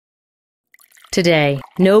Today,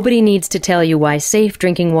 nobody needs to tell you why safe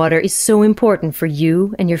drinking water is so important for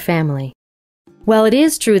you and your family. While it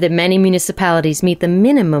is true that many municipalities meet the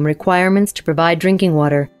minimum requirements to provide drinking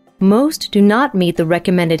water, most do not meet the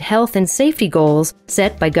recommended health and safety goals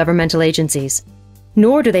set by governmental agencies.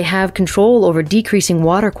 Nor do they have control over decreasing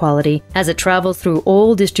water quality as it travels through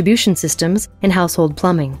old distribution systems and household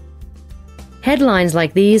plumbing. Headlines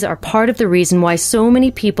like these are part of the reason why so many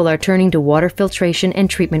people are turning to water filtration and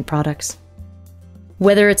treatment products.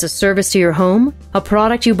 Whether it's a service to your home, a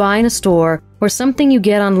product you buy in a store, or something you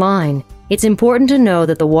get online, it's important to know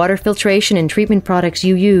that the water filtration and treatment products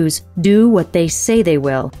you use do what they say they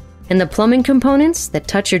will, and the plumbing components that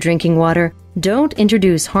touch your drinking water don't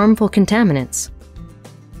introduce harmful contaminants.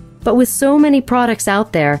 But with so many products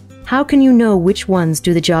out there, how can you know which ones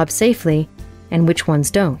do the job safely and which ones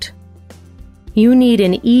don't? You need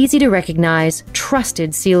an easy-to-recognize,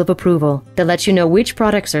 trusted seal of approval that lets you know which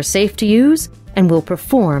products are safe to use and will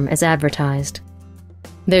perform as advertised.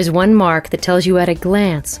 There's one mark that tells you at a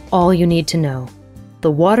glance all you need to know: the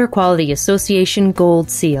Water Quality Association Gold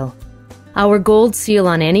Seal. Our gold seal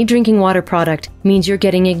on any drinking water product means you're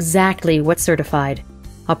getting exactly what's certified: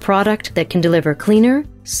 a product that can deliver cleaner,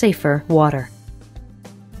 safer water.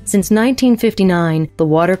 Since 1959, the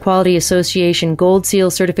Water Quality Association Gold Seal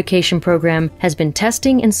certification program has been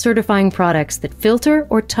testing and certifying products that filter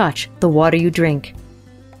or touch the water you drink.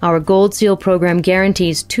 Our Gold Seal program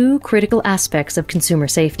guarantees two critical aspects of consumer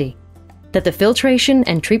safety: that the filtration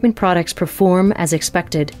and treatment products perform as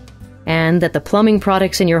expected, and that the plumbing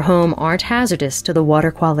products in your home aren't hazardous to the water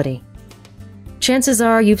quality. Chances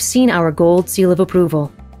are you've seen our Gold Seal of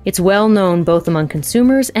approval. It's well known both among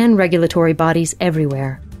consumers and regulatory bodies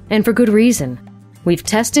everywhere, and for good reason. We've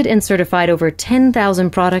tested and certified over 10,000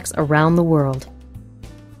 products around the world.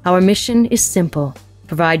 Our mission is simple: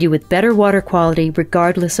 provide you with better water quality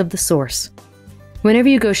regardless of the source. Whenever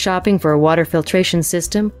you go shopping for a water filtration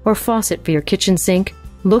system or faucet for your kitchen sink,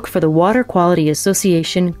 look for the Water Quality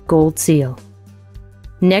Association Gold Seal.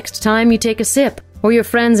 Next time you take a sip, or your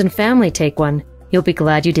friends and family take one, you'll be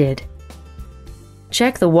glad you did.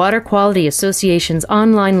 Check the Water Quality Association's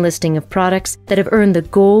online listing of products that have earned the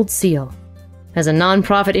Gold Seal. As a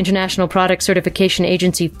non-profit international product certification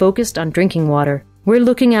agency focused on drinking water, we're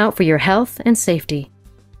looking out for your health and safety.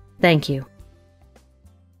 Thank you.